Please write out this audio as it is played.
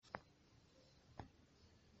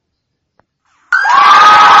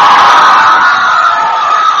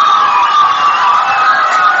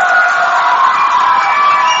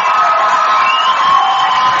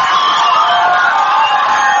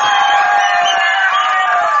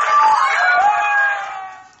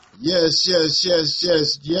Yes.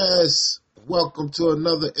 Welcome to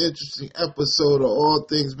another interesting episode of All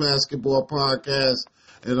Things Basketball Podcast.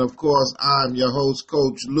 And of course, I'm your host,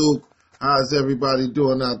 Coach Luke. How's everybody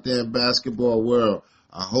doing out there in basketball world?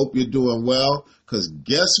 I hope you're doing well, because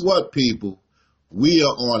guess what, people? We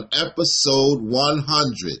are on episode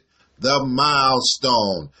 100, the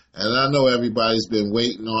milestone. And I know everybody's been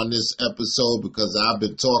waiting on this episode because I've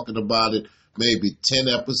been talking about it maybe 10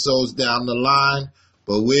 episodes down the line.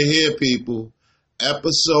 But we're here, people.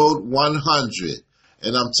 Episode 100.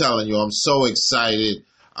 And I'm telling you, I'm so excited.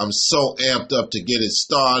 I'm so amped up to get it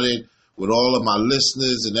started with all of my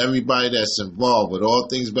listeners and everybody that's involved with All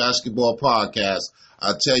Things Basketball Podcast.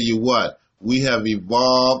 I tell you what, we have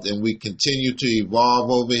evolved and we continue to evolve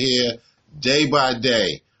over here day by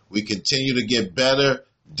day. We continue to get better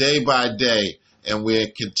day by day, and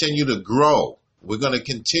we continue to grow. We're going to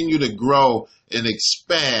continue to grow and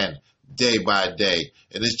expand day by day.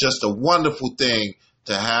 And it's just a wonderful thing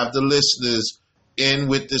to have the listeners in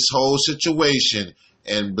with this whole situation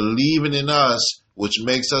and believing in us, which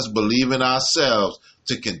makes us believe in ourselves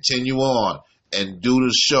to continue on and do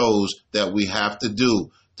the shows that we have to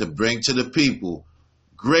do to bring to the people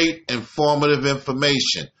great informative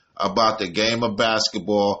information about the game of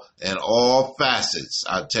basketball and all facets.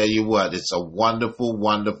 I tell you what, it's a wonderful,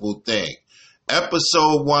 wonderful thing.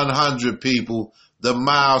 Episode 100, people, the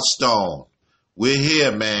milestone. We're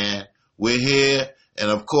here, man. We're here. And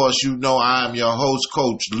of course, you know I am your host,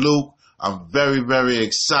 Coach Luke. I'm very, very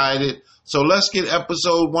excited. So let's get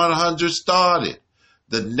episode 100 started.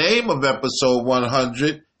 The name of episode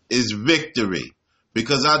 100 is Victory.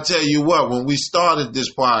 Because I tell you what, when we started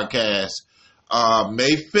this podcast,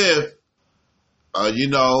 May 5th, I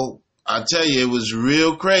tell you, it was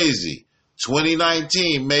real crazy.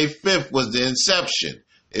 2019, May 5th was the inception.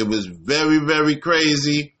 It was very, very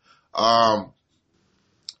crazy.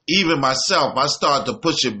 Even myself, I started to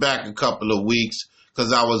push it back a couple of weeks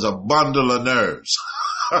because I was a bundle of nerves.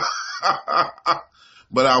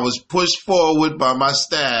 But I was pushed forward by my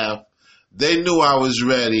staff. They knew I was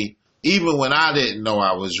ready, even when I didn't know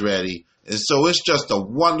I was ready. And so it's just a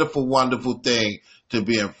wonderful, wonderful thing to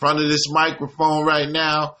be in front of this microphone right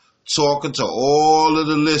now, talking to all of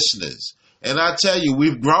the listeners. And I tell you,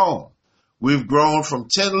 we've grown. We've grown from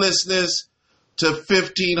 10 listeners to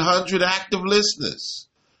 1,500 active listeners.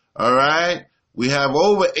 All right? We have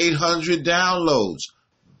over 800 downloads.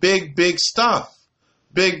 Big stuff.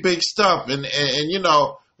 Big stuff. And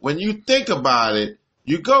when you think about it,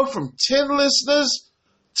 you go from 10 listeners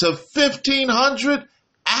to 1,500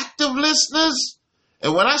 active listeners.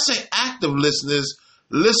 And when I say active listeners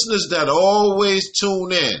that always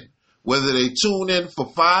tune in, whether they tune in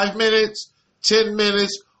for 5 minutes, 10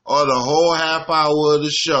 minutes, or the whole half hour of the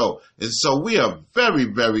show. And so we are very,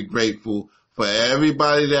 very grateful for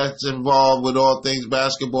everybody that's involved with All Things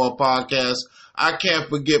Basketball Podcast. I can't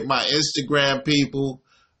forget my Instagram people,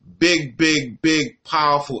 big,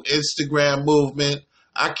 powerful Instagram movement.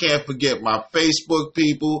 I can't forget my Facebook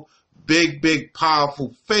people, big,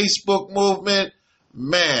 powerful Facebook movement.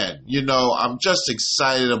 Man, I'm just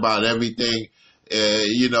excited about everything,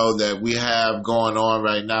 that we have going on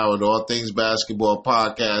right now with All Things Basketball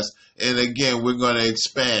Podcast. And again, we're going to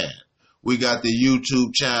expand. We got the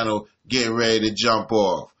YouTube channel getting ready to jump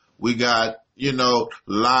off. We got,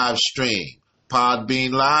 live stream.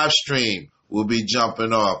 Podbean live stream will be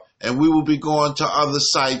jumping off. And we will be going to other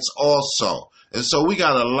sites also. And so we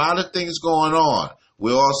got a lot of things going on.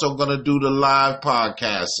 We're also going to do the live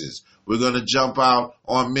podcasts. We're going to jump out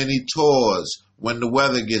on mini tours when the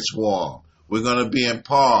weather gets warm. We're going to be in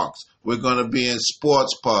parks. We're going to be in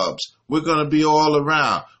sports pubs. We're going to be all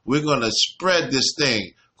around. We're going to spread this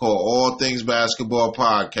thing called All Things Basketball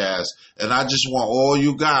Podcast. And I just want all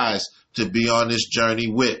you guys to be on this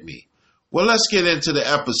journey with me. Well, let's get into the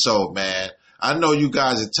episode, man. I know you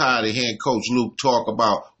guys are tired of hearing Coach Luke talk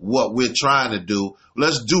about what we're trying to do.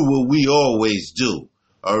 Let's do what we always do.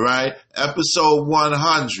 All right? Episode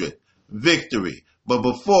 100, Victory. But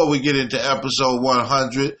before we get into episode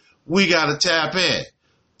 100, we got to tap in.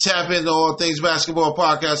 Tap into All Things Basketball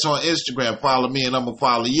Podcast on Instagram. Follow me and I'm going to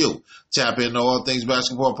follow you. Tap into All Things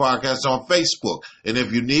Basketball Podcast on Facebook. And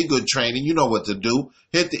if you need good training, you know what to do.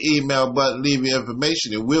 Hit the email button, leave your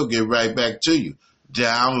information, and we'll get right back to you.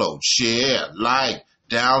 Download, share, like,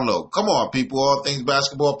 download. Come on, people. All Things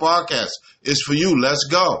Basketball Podcast is for you. Let's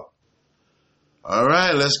go. All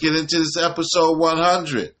right, let's get into this episode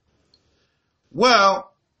 100. Well,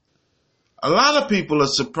 a lot of people are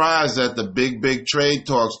surprised at the big trade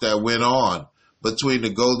talks that went on between the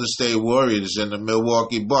Golden State Warriors and the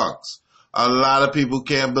Milwaukee Bucks. A lot of people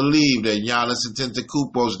can't believe that Giannis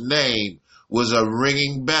Antetokounmpo's name was a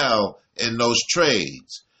ringing bell in those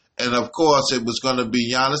trades. And of course, it was going to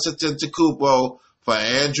be Giannis Antetokounmpo for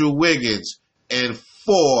Andrew Wiggins and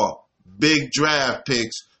 4 big draft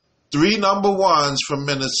picks, 3 number ones from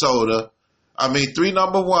Minnesota. 3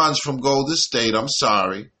 number ones from Golden State.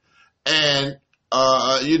 And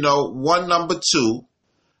 1 number 2,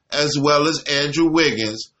 as well as Andrew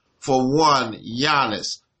Wiggins for 1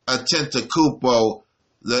 Giannis Antetokounmpo,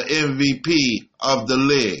 the MVP of the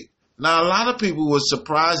league. Now, a lot of people were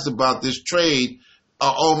surprised about this trade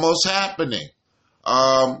almost happening.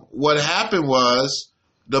 What happened was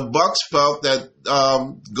the Bucks felt that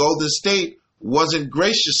Golden State wasn't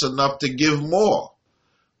gracious enough to give more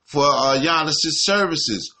for Giannis's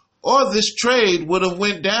services, or this trade would have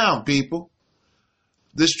went down, people.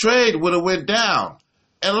 This trade would have went down.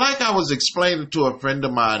 And like I was explaining to a friend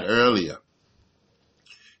of mine earlier,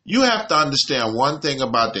 you have to understand one thing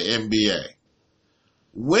about the NBA.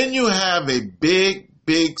 When you have a big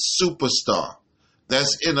superstar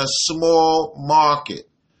that's in a small market,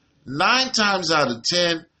 9 times out of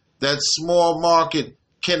 10, that small market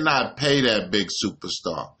cannot pay that big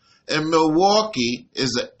superstar. And Milwaukee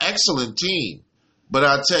is an excellent team, but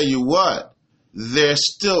I'll tell you what, they're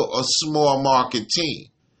still a small market team.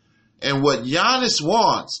 And what Giannis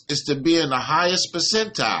wants is to be in the highest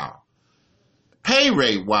percentile, pay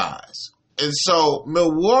rate wise. And so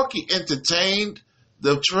Milwaukee entertained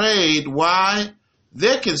the trade. Why?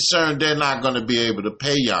 They're concerned they're not going to be able to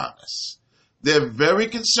pay Giannis. They're very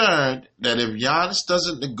concerned that if Giannis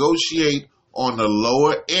doesn't negotiate on the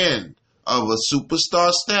lower end of a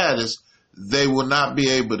superstar status, they will not be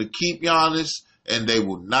able to keep Giannis and they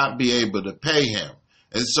will not be able to pay him.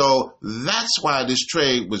 And so that's why this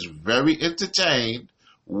trade was very entertained.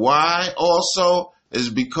 Why also is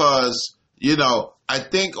because, I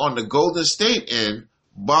think on the Golden State end,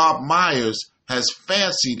 Bob Myers has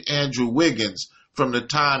fancied Andrew Wiggins from the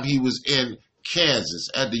time he was in Kansas,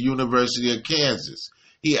 at the University of Kansas.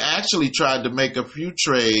 He actually tried to make a few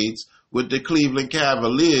trades with the Cleveland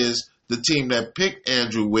Cavaliers, the team that picked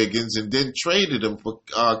Andrew Wiggins, and then traded him for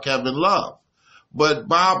Kevin Love. But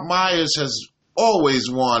Bob Myers has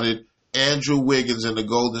always wanted Andrew Wiggins in the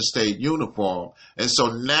Golden State uniform. And so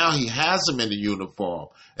now he has him in the uniform.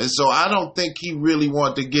 And so I don't think he really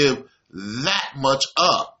wanted to give that much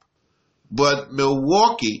up. But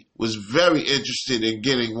Milwaukee was very interested in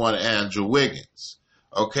getting one Andrew Wiggins.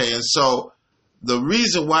 Okay, and so the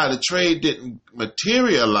reason why the trade didn't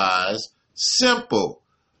materialize, simple.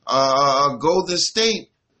 Golden State,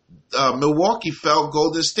 Milwaukee felt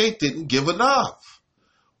Golden State didn't give enough,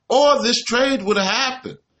 or this trade would have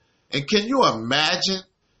happened. And can you imagine?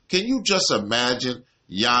 Can you just imagine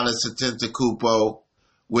Giannis Antetokounmpo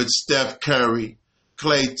with Steph Curry,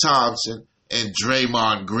 Klay Thompson, and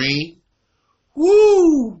Draymond Green?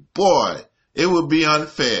 Woo, boy, it would be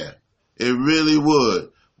unfair. It really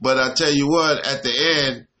would. But I tell you what, at the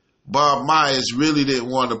end, Bob Myers really didn't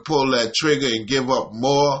want to pull that trigger and give up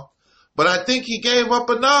more. But I think he gave up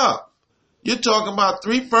enough. You're talking about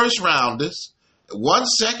 3 first-rounders, 1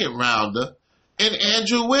 second-rounder, and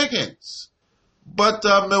Andrew Wiggins. But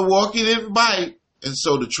Milwaukee didn't bite, and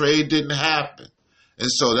so the trade didn't happen. And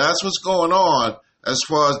so that's what's going on as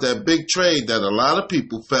far as that big trade that a lot of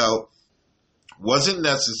people felt wasn't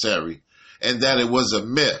necessary and that it was a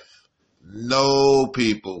myth. No,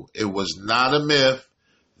 people, it was not a myth.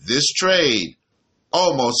 This trade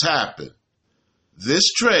almost happened. This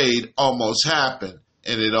trade almost happened,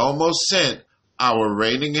 and it almost sent our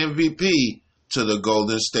reigning MVP to the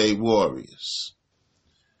Golden State Warriors.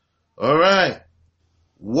 All right.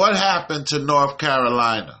 What happened to North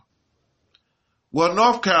Carolina? Well,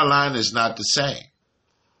 North Carolina is not the same.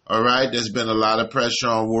 All right. There's been a lot of pressure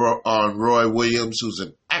on Roy Williams, who's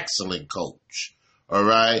an excellent coach. All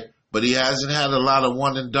right. But he hasn't had a lot of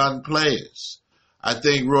one-and-done players. I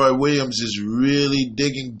think Roy Williams is really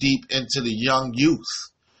digging deep into the young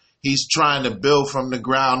youth. He's trying to build from the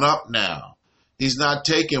ground up now. He's not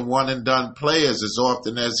taking one-and-done players as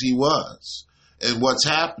often as he was. And what's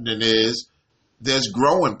happening is there's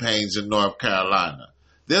growing pains in North Carolina.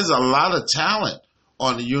 There's a lot of talent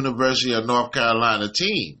on the University of North Carolina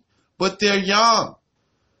team, but they're young.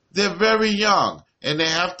 They're very young, and they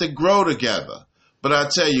have to grow together. But I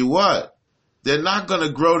tell you what, they're not going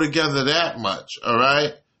to grow together that much, all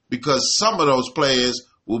right? Because some of those players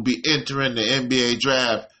will be entering the NBA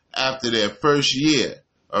draft after their first year,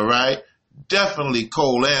 all right? Definitely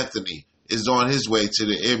Cole Anthony is on his way to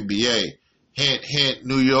the NBA. Hint, hint,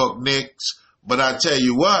 New York Knicks. But I tell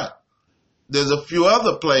you what, there's a few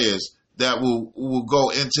other players that will go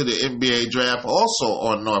into the NBA draft also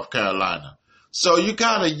on North Carolina. So you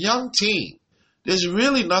got a young team there's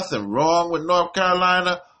really nothing wrong with North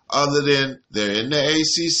Carolina other than they're in the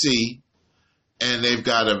ACC and they've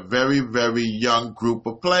got a very, very young group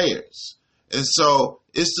of players. And so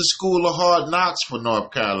it's the school of hard knocks for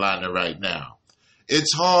North Carolina right now.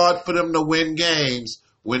 It's hard for them to win games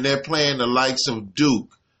when they're playing the likes of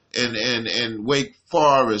Duke and Wake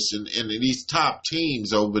Forest and these top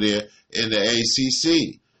teams over there in the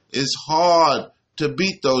ACC. It's hard to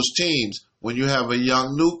beat those teams when you have a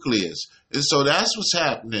young nucleus. And so that's what's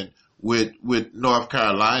happening with North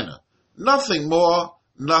Carolina. Nothing more,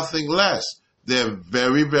 nothing less. They're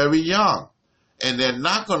very, very young, and they're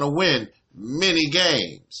not going to win many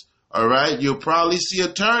games. All right? You'll probably see a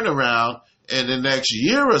turnaround in the next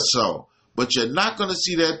year or so, but you're not going to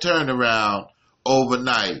see that turnaround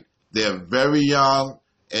overnight. They're very young,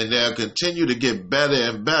 and they'll continue to get better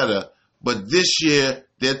and better, but this year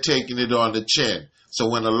they're taking it on the chin. So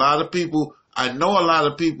when I know a lot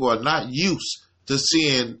of people are not used to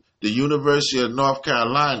seeing the University of North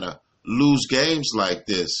Carolina lose games like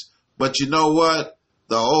this. But you know what?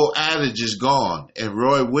 The old adage is gone, and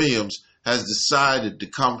Roy Williams has decided to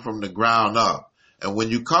come from the ground up. And when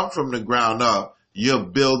you come from the ground up, you're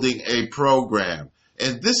building a program.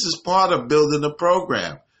 And this is part of building a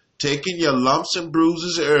program. Taking your lumps and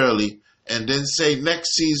bruises early, and then say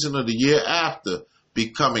next season or the year after,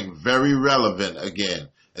 becoming very relevant again.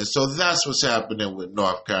 And so that's what's happening with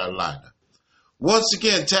North Carolina. Once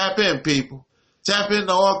again, tap in, people. Tap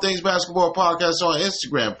into All Things Basketball Podcast on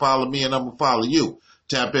Instagram. Follow me and I'm going to follow you.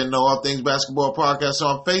 Tap into All Things Basketball Podcast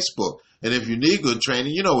on Facebook. And if you need good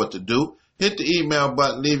training, you know what to do. Hit the email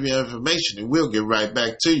button, leave your information, and we'll get right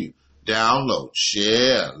back to you. Download,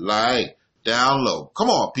 share, like, download. Come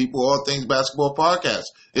on, people. All Things Basketball Podcast.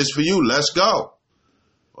 It's for you. Let's go.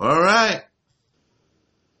 All right.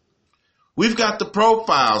 We've got the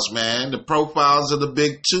profiles, man. The profiles of the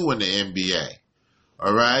big two in the NBA.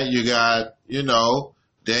 All right. You got,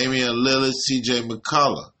 Damian Lillard, CJ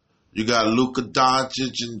McCullough. You got Luka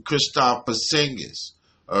Doncic and Kristaps Porzingis.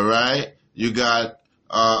 All right. You got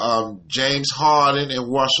James Harden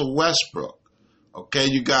and Russell Westbrook. Okay.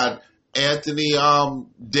 You got Anthony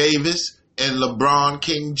Davis and LeBron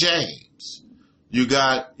King James. You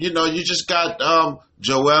got, you just got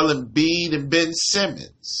Joel Embiid and Ben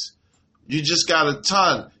Simmons. You just got a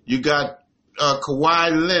ton. You got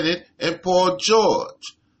Kawhi Leonard and Paul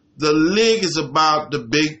George. The league is about the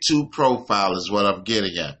big two profile is what I'm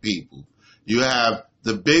getting at, people. You have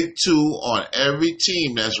the big two on every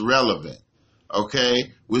team that's relevant,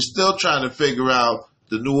 okay? We're still trying to figure out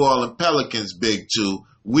the New Orleans Pelicans big two.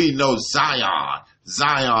 We know Zion.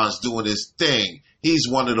 Zion's doing his thing. He's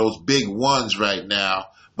one of those big ones right now.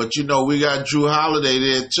 But, we got Drew Holiday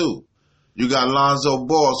there, too. You got Lonzo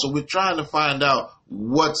Ball. So we're trying to find out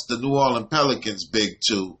what's the New Orleans Pelicans big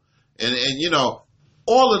two. And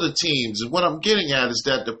all of the teams, and what I'm getting at is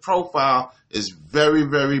that the profile is very,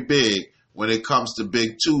 very big when it comes to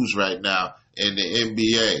big twos right now in the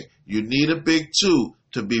NBA. You need a big two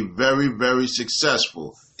to be very, very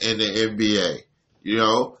successful in the NBA,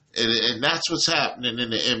 and that's what's happening in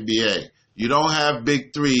the NBA. You don't have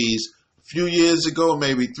big threes. A few years ago,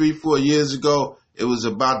 maybe 3-4 years ago, it was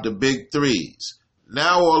about the big threes.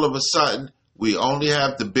 Now, all of a sudden, we only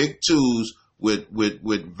have the big twos with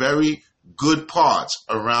very good parts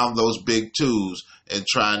around those big twos and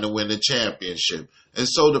trying to win a championship. And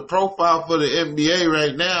so the profile for the NBA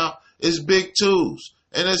right now is big twos.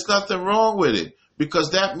 And there's nothing wrong with it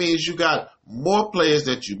because that means you got more players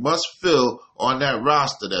that you must fill on that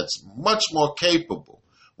roster that's much more capable.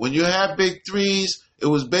 When you have big threes, it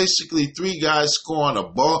was basically three guys scoring a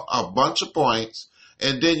bunch of points,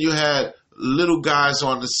 and then you had little guys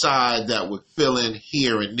on the side that would fill in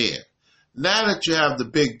here and there. Now that you have the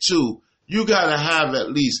big two, you got to have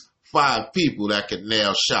at least 5 people that can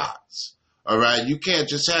nail shots. All right? You can't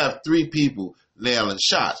just have 3 people nailing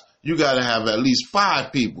shots. You got to have at least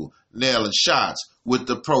 5 people nailing shots with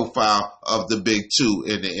the profile of the big two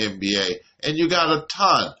in the NBA. And you got a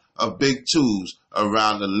ton of big twos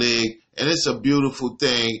around the league, and it's a beautiful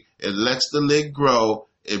thing. It lets the league grow.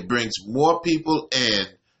 It brings more people in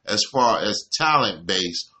as far as talent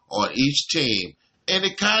base on each team, and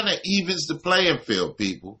it kind of evens the playing field,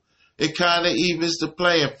 people. It kind of evens the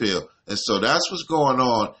playing field, and so that's what's going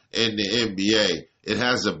on in the NBA. It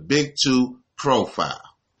has a big two profile.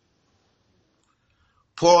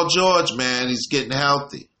 Paul George, man, he's getting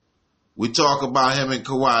healthy. We talk about him and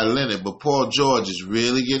Kawhi Leonard, but Paul George is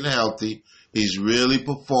really getting healthy. He's really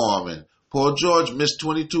performing. Paul George missed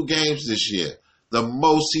 22 games this year, the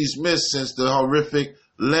most he's missed since the horrific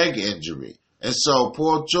leg injury. And so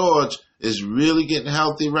Paul George is really getting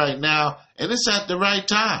healthy right now, and it's at the right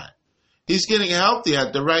time. He's getting healthy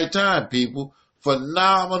at the right time, people.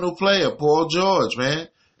 Phenomenal player, Paul George, man.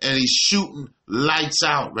 And he's shooting lights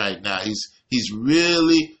out right now. He's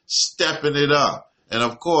really stepping it up. And,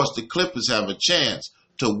 of course, the Clippers have a chance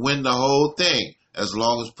to win the whole thing as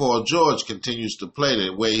long as Paul George continues to play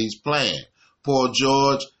the way he's playing. Paul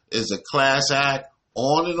George is a class act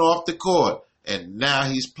on and off the court, and now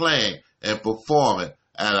he's playing and performing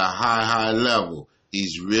at a high level.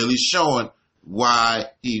 He's really showing why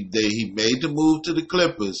he made the move to the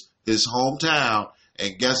Clippers, his hometown,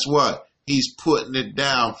 and guess what? He's putting it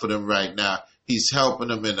down for them right now. He's helping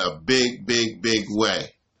them in a big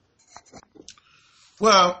way.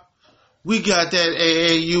 Well, we got that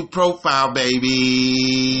AAU profile,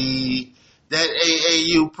 baby. That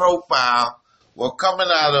AAU profile. Well, coming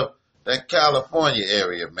out of that California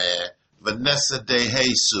area, man, Vanessa De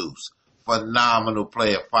Jesus, phenomenal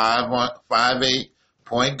player, 5'8",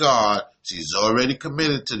 point guard. She's already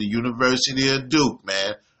committed to the University of Duke,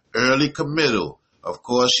 man. Early committal. Of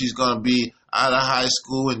course, she's going to be out of high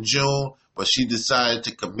school in June, but she decided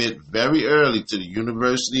to commit very early to the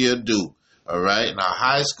University of Duke. All right? Now,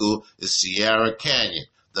 high school is Sierra Canyon,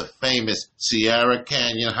 the famous Sierra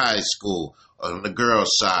Canyon High School on the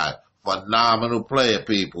girls' side. Phenomenal player,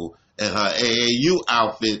 people. And her AAU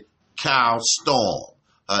outfit, Cal Storm.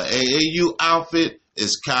 Her AAU outfit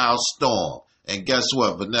is Cal Storm. And guess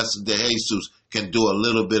what? Vanessa De Jesus can do a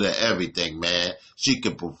little bit of everything, man. She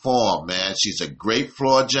can perform, man. She's a great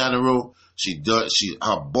floor general.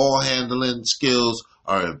 Her ball handling skills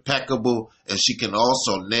are impeccable, and she can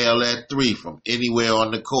also nail that three from anywhere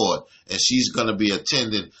on the court. And she's going to be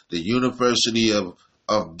attending the University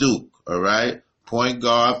of Duke, all right? Point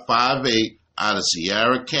guard, 5'8", out of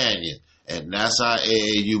Sierra Canyon. And that's our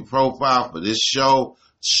AAU profile for this show,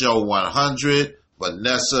 Show 100,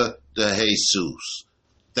 Vanessa De Jesus.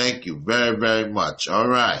 Thank you very much. All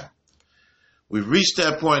right. We've reached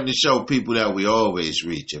that point in the show, people, that we always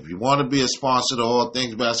reach. If you want to be a sponsor to All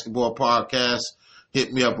Things Basketball Podcast,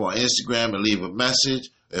 hit me up on Instagram and leave a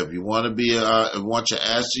message. If you want to want your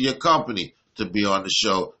ads to your company to be on the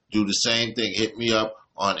show, do the same thing. Hit me up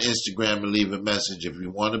on Instagram and leave a message. If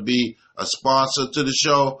you want to be a sponsor to the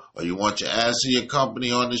show or you want your ads to your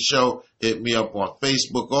company on the show, hit me up on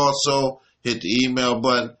Facebook also. Hit the email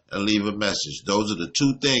button and leave a message. Those are the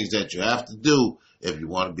two things that you have to do if you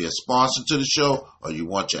want to be a sponsor to the show or you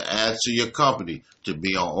want your ads to your company to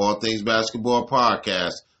be on All Things Basketball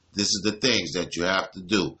Podcast. This is the things that you have to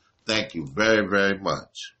do. Thank you very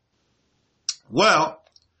much. Well,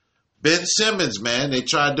 Ben Simmons, man, they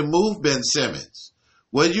tried to move Ben Simmons.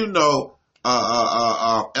 Well, you know,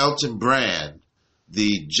 Elton Brand,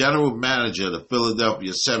 the general manager of the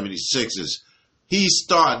Philadelphia 76ers, he's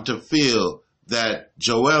starting to feel that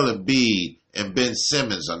Joel Embiid and Ben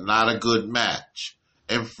Simmons are not a good match.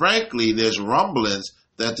 And frankly, there's rumblings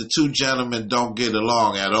that the two gentlemen don't get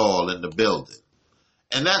along at all in the building.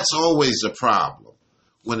 And that's always a problem.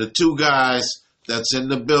 When the two guys that's in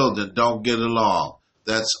the building don't get along,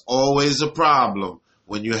 that's always a problem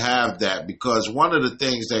when you have that. Because one of the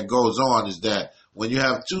things that goes on is that when you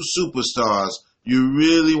have two superstars, you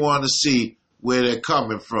really want to see where they're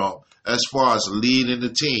coming from as far as leading the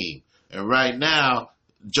team. And right now,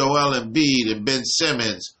 Joel Embiid and Ben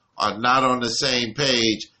Simmons are not on the same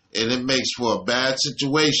page, and it makes for a bad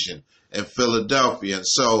situation in Philadelphia. And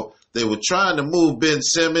so they were trying to move Ben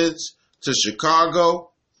Simmons to Chicago,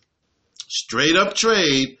 straight up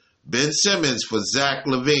trade Ben Simmons for Zach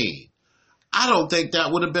LaVine. I don't think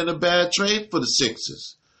that would have been a bad trade for the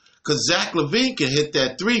Sixers, because Zach LaVine can hit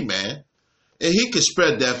that three, man, and he can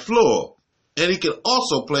spread that floor. And he can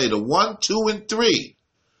also play the 1, 2, and 3.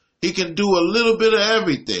 He can do a little bit of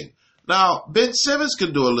everything. Now, Ben Simmons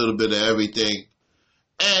can do a little bit of everything,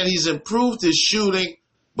 and he's improved his shooting,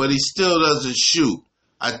 but he still doesn't shoot.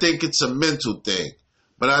 I think it's a mental thing.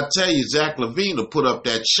 But I tell you, Zach LaVine will put up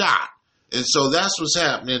that shot. And so that's what's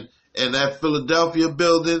happening in that Philadelphia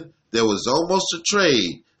building. There was almost a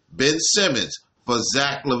trade, Ben Simmons for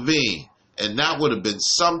Zach LaVine. And that would have been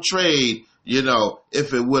some trade, you know,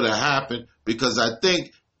 if it would have happened, because I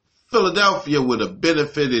think Philadelphia would have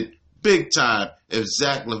benefited big time if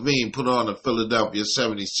Zach LaVine put on a Philadelphia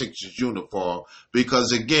 76ers uniform.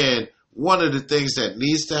 Because, again, one of the things that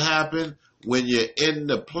needs to happen when you're in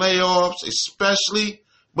the playoffs, especially,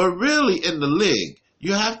 but really in the league,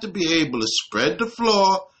 you have to be able to spread the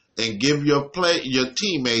floor and give your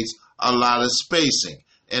teammates a lot of spacing.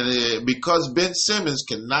 And because Ben Simmons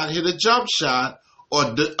cannot hit a jump shot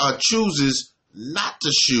or chooses not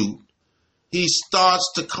to shoot, he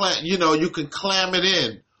starts to you can clam it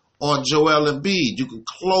in on Joel Embiid. You can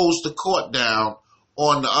close the court down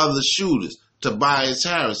on the other shooters. Tobias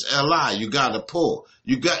Harris, L.I., you got to pull.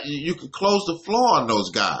 You can close the floor on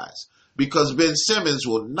those guys because Ben Simmons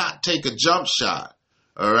will not take a jump shot.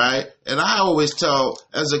 All right? And I always tell,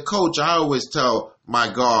 as a coach, I always tell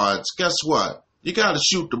my guards, guess what? You got to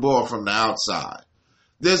shoot the ball from the outside.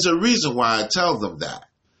 There's a reason why I tell them that.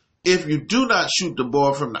 If you do not shoot the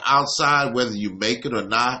ball from the outside, whether you make it or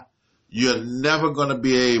not, you're never going to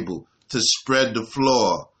be able to spread the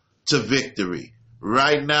floor to victory.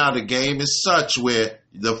 Right now, the game is such where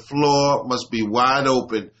the floor must be wide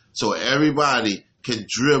open so everybody can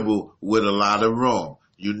dribble with a lot of room.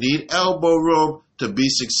 You need elbow room to be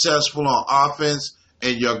successful on offense,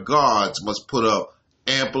 and your guards must put up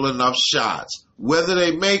ample enough shots. Whether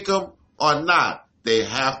they make them or not, they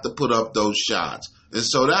have to put up those shots. And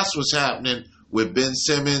so that's what's happening with Ben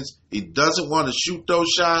Simmons. He doesn't want to shoot those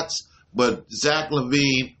shots, but Zach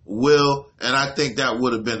LaVine will, and I think that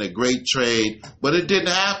would have been a great trade, but it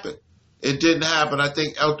didn't happen. It didn't happen. I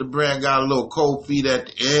think Elton Brand got a little cold feet at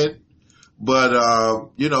the end, but,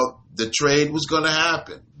 the trade was going to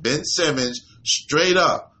happen. Ben Simmons straight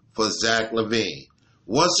up for Zach LaVine.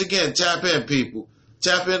 Once again, tap in, people.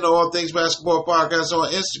 Tap into All Things Basketball Podcast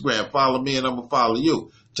on Instagram. Follow me and I'm going to follow you.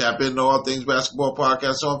 Tap into All Things Basketball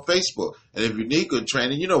Podcast on Facebook. And if you need good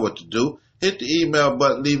training, you know what to do. Hit the email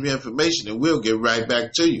button, leave your information, and we'll get right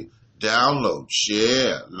back to you. Download,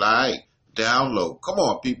 share, like, download. Come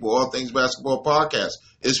on, people. All Things Basketball Podcast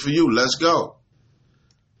is for you. Let's go.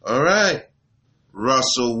 All right.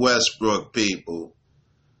 Russell Westbrook, people.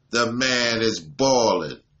 The man is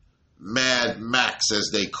balling. Mad Max, as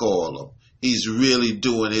they call him. He's really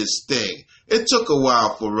doing his thing. It took a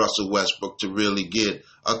while for Russell Westbrook to really get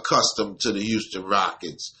accustomed to the Houston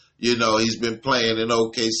Rockets. You know, he's been playing in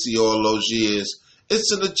OKC all those years.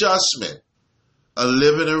 It's an adjustment. A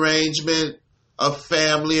living arrangement, a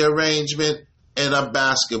family arrangement, and a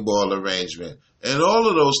basketball arrangement. And all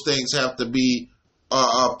of those things have to be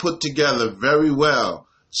put together very well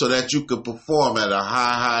so that you can perform at a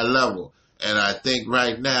high level. And I think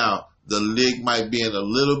right now the league might be in a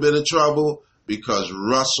little bit of trouble because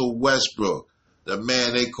Russell Westbrook, the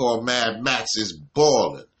man they call Mad Max, is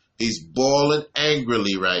balling. He's balling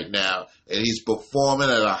angrily right now, and he's performing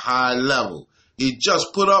at a high level. He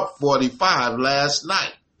just put up 45 last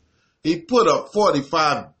night. He put up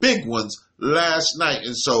 45 big ones last night.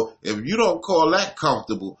 And so if you don't call that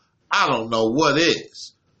comfortable, I don't know what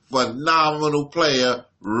is. Phenomenal player,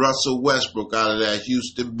 Russell Westbrook out of that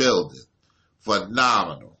Houston building.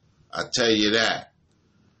 Phenomenal. I tell you that.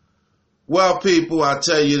 Well, people, I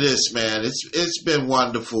tell you this, man. It's been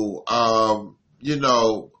wonderful.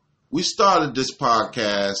 We started this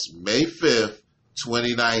podcast May 5th,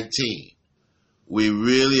 2019. We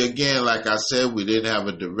really, again, like I said, we didn't have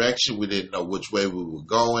a direction. We didn't know which way we were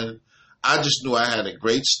going. I just knew I had a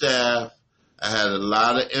great staff. I had a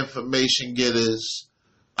lot of information getters.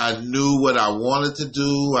 I knew what I wanted to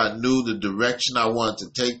do. I knew the direction I wanted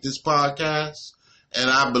to take this podcast. And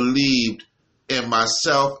I believed in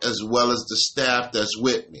myself as well as the staff that's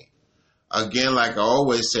with me. Again, like I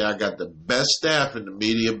always say, I got the best staff in the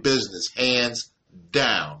media business, hands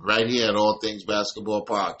down, right here at All Things Basketball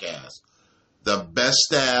Podcast. The best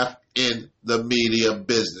staff in the media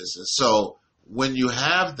business. And so when you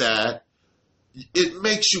have that, it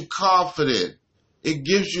makes you confident. It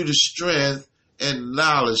gives you the strength and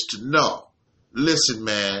knowledge to know, listen,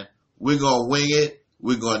 man, we're going to wing it.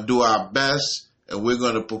 We're going to do our best, and we're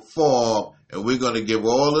going to perform, and we're going to give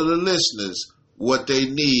all of the listeners what they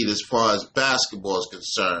need as far as basketball is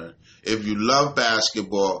concerned. If you love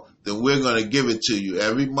basketball, then we're going to give it to you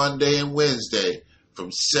every Monday and Wednesday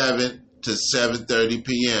from 7 to 7:30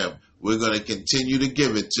 p.m. We're going to continue to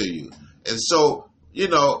give it to you. And so,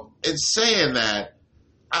 in saying that,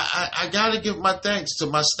 I got to give my thanks to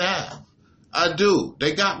my staff. I do.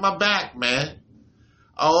 They got my back, man.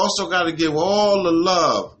 I also got to give all the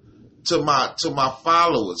love to my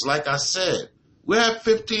followers. Like I said, we have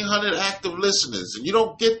 1,500 active listeners, and you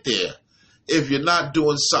don't get there if you're not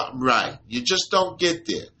doing something right. You just don't get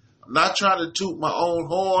there. I'm not trying to toot my own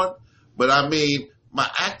horn, but I mean, my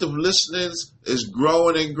active listeners is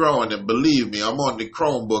growing and growing, and believe me, I'm on the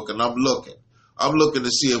Chromebook and I'm looking. I'm looking to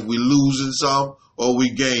see if we losing some or we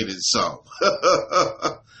gaining some.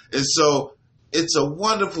 And so it's a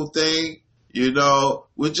wonderful thing.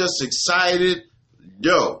 We're just excited.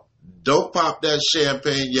 Yo, don't pop that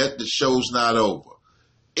champagne yet. The show's not over.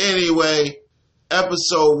 Anyway,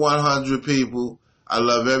 episode 100, people. I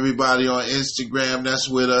love everybody on Instagram that's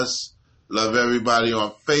with us. Love everybody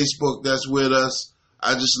on Facebook that's with us.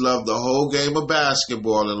 I just love the whole game of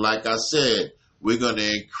basketball. And like I said, we're going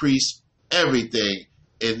to increase everything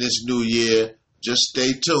in this new year. Just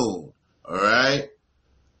stay tuned. All right?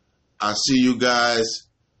 I'll see you guys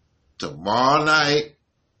tomorrow night.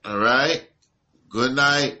 All right? Good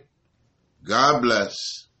night. God bless.